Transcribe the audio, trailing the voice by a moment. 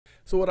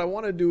So what I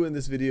want to do in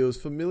this video is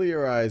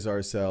familiarize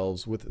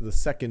ourselves with the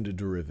second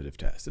derivative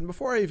test. And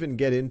before I even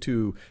get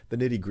into the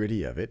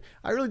nitty-gritty of it,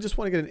 I really just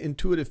want to get an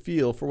intuitive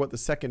feel for what the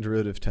second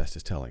derivative test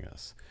is telling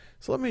us.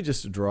 So let me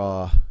just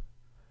draw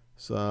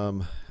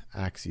some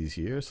axes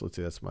here. So let's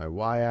say that's my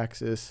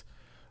y-axis.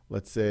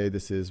 Let's say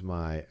this is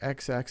my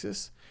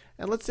x-axis.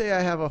 And let's say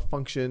I have a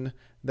function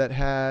that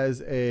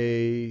has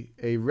a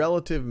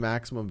relative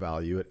maximum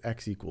value at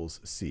x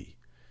equals c.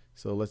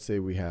 So let's say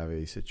we have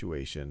a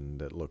situation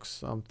that looks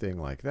something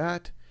like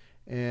that,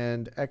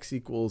 and x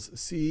equals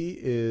c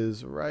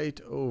is right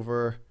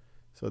over,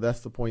 so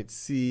that's the point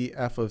c,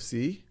 f of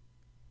c.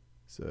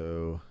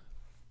 So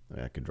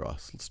I can draw a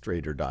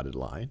straighter dotted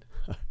line.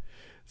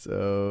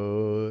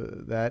 So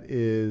that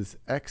is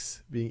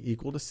x being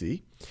equal to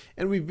c.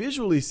 And we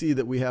visually see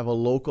that we have a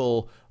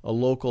local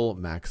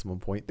maximum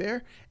point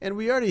there. And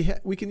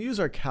we can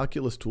use our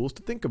calculus tools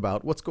to think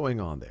about what's going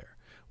on there.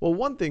 Well,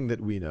 one thing that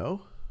we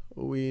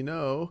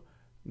know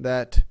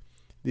that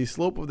the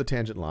slope of the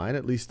tangent line,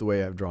 at least the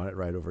way I've drawn it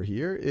right over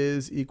here,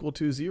 is equal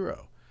to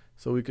 0.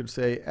 So we could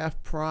say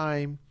f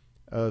prime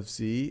of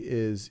c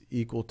is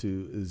equal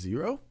to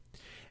 0.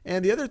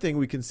 And the other thing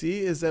we can see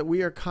is that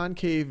we are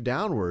concave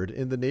downward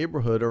in the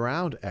neighborhood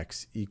around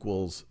x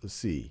equals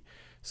c.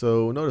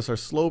 So notice our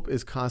slope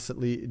is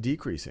constantly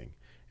decreasing.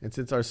 And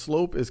since our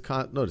slope is,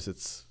 notice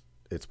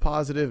it's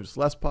positive, it's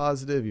less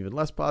positive, even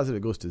less positive,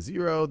 it goes to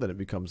 0, then it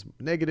becomes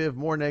negative,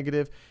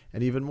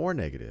 and even more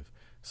negative.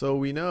 So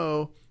we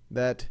know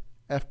that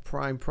f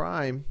prime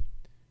prime,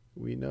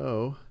 we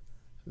know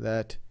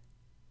that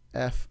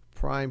f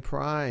prime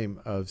prime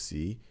of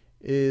c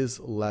is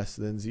less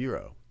than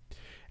 0.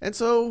 And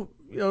so,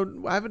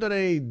 I haven't done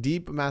any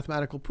deep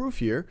mathematical proof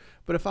here,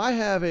 but if I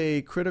have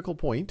a critical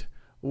point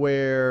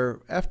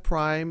where f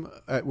prime,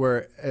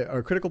 where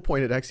our critical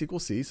point at x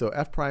equals c, so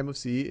f prime of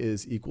c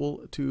is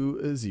equal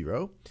to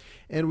 0,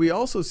 and we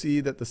also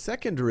see that the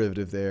second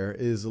derivative there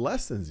is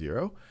less than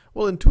 0,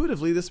 well,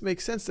 intuitively, this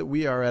makes sense that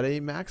we are at a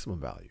maximum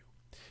value.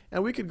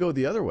 And we could go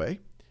the other way.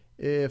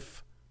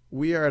 If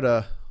we are at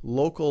a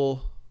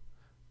local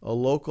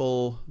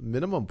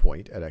minimum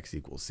point at x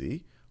equals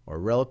c, or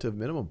relative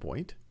minimum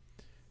point,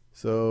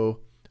 so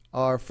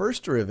our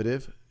first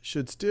derivative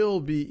should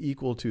still be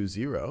equal to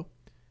 0,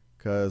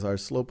 because our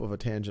slope of a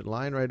tangent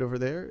line right over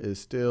there is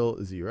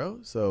still 0.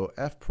 So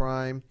f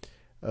prime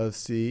of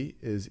c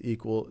is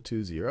equal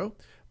to 0.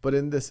 But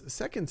in this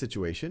second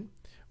situation,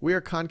 we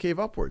are concave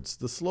upwards.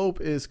 The slope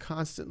is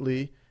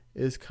constantly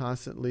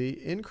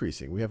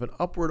increasing. We have an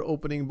upward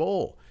opening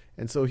bowl.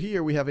 And so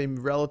here we have a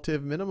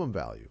relative minimum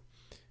value.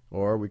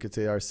 Or we could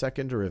say our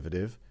second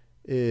derivative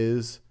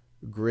is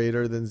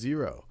greater than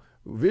 0.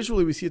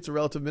 Visually, we see it's a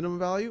relative minimum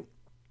value.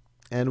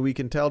 And we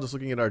can tell just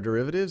looking at our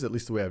derivatives, at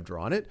least the way I've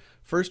drawn it,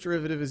 first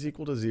derivative is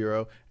equal to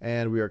 0,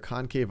 and we are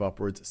concave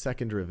upwards.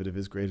 Second derivative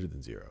is greater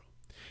than 0.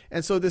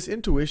 And so this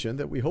intuition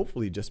that we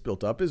hopefully just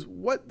built up is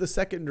what the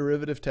second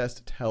derivative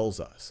test tells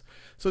us.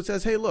 So it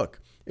says, hey, look,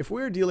 if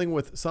we're dealing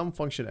with some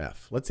function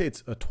f, let's say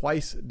it's a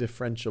twice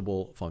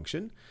differentiable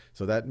function.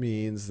 So that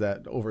means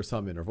that over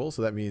some interval.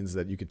 So that means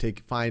that you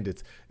could find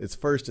its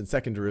first and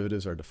second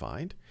derivatives are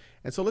defined.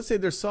 And so let's say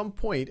there's some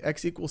point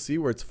x equals c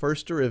where its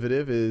first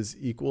derivative is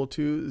equal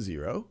to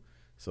 0.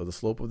 So the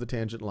slope of the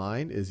tangent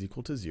line is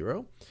equal to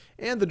 0.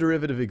 And the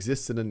derivative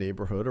exists in a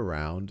neighborhood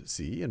around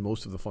c. And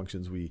most of the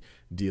functions we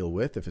deal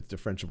with, if it's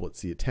differentiable at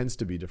c, it tends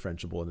to be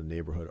differentiable in a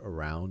neighborhood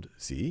around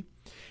c.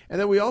 And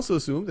then we also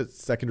assume that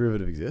second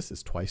derivative exists,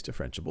 it's twice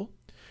differentiable.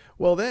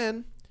 Well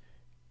then,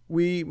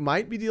 we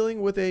might be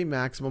dealing with a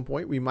maximum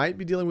point, we might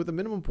be dealing with a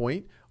minimum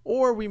point,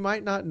 or we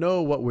might not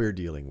know what we're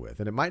dealing with.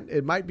 And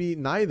it might be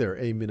neither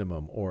a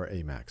minimum or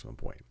a maximum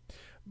point.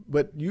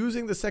 But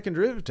using the second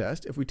derivative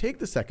test, if we take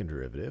the second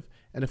derivative,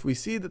 and if we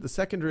see that the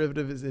second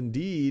derivative is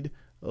indeed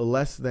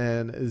less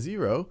than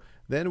 0,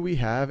 then we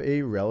have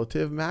a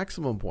relative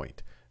maximum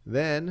point.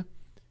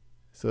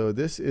 So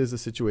this is a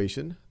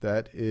situation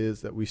that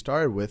we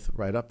started with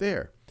right up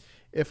there.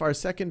 If our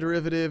second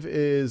derivative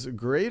is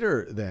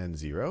greater than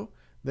 0,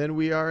 then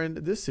we are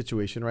in this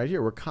situation right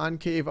here. We're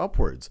concave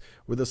upwards.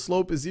 Where the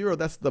slope is 0,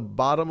 that's the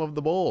bottom of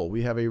the bowl.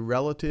 We have a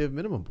relative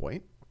minimum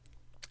point.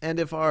 And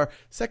if our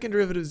second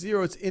derivative is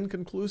 0, it's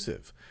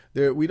inconclusive.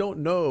 We don't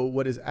know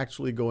what is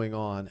actually going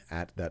on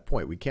at that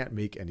point. We can't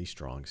make any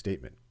strong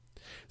statement.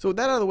 So with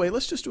that out of the way,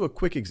 let's just do a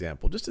quick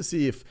example just to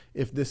see if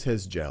this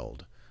has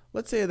gelled.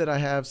 Let's say that I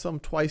have some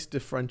twice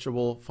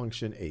differentiable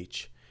function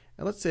h.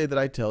 And let's say that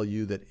I tell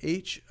you that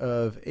h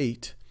of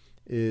 8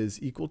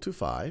 is equal to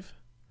 5.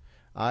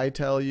 I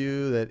tell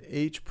you that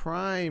h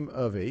prime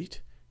of 8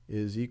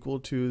 is equal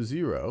to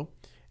 0.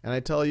 And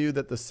I tell you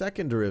that the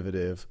second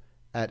derivative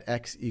at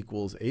x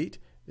equals 8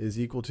 is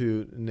equal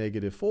to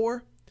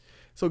 -4.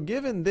 So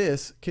given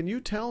this, can you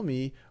tell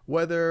me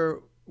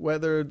whether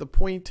the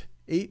point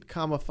 8,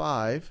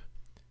 5,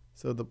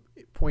 so the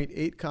point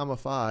 8,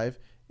 5,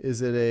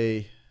 is it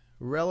a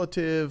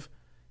relative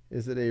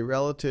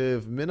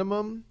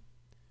minimum,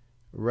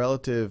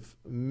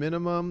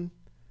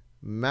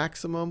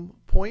 maximum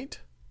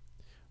point,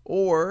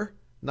 or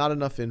not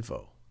enough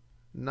info?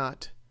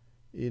 not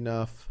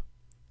enough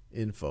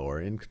info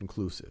or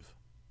inconclusive.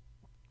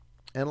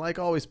 And like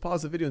always,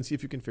 pause the video and see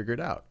if you can figure it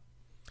out.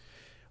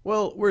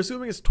 Well, we're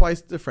assuming it's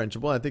twice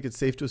differentiable. I think it's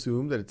safe to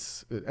assume that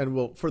it's, and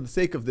we'll, for the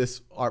sake of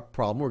this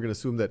problem, we're going to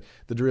assume that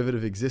the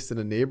derivative exists in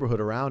a neighborhood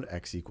around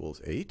x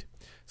equals 8.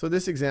 So in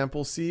this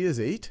example, c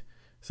is 8.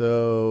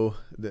 So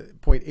the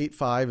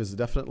 0.85 is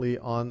definitely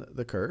on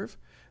the curve.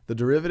 The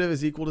derivative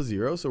is equal to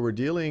 0, so we're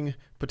dealing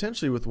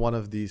potentially with one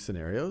of these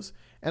scenarios.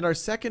 And our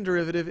second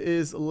derivative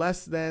is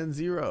less than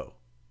 0.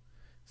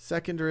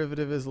 Second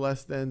derivative is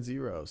less than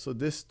 0. So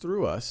this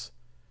threw us.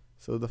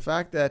 So the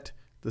fact that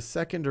the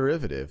second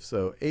derivative,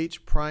 so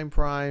h prime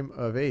prime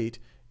of 8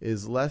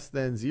 is less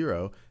than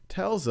 0,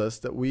 tells us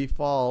that we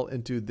fall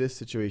into this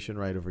situation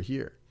right over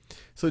here.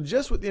 So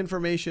just with the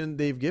information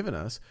they've given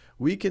us,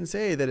 we can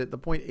say that at the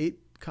point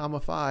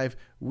 8,5,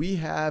 we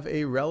have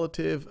a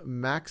relative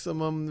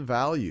maximum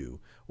value,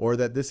 or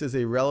that this is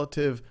a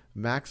relative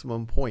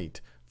maximum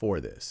point for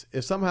this.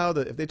 If somehow,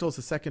 if they told us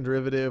the second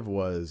derivative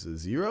was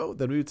 0,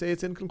 then we would say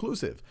it's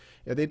inconclusive.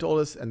 If they told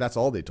us, and that's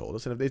all they told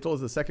us, and if they told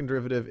us the second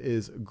derivative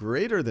is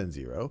greater than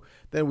 0,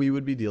 then we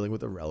would be dealing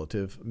with a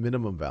relative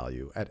minimum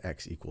value at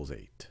x equals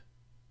 8.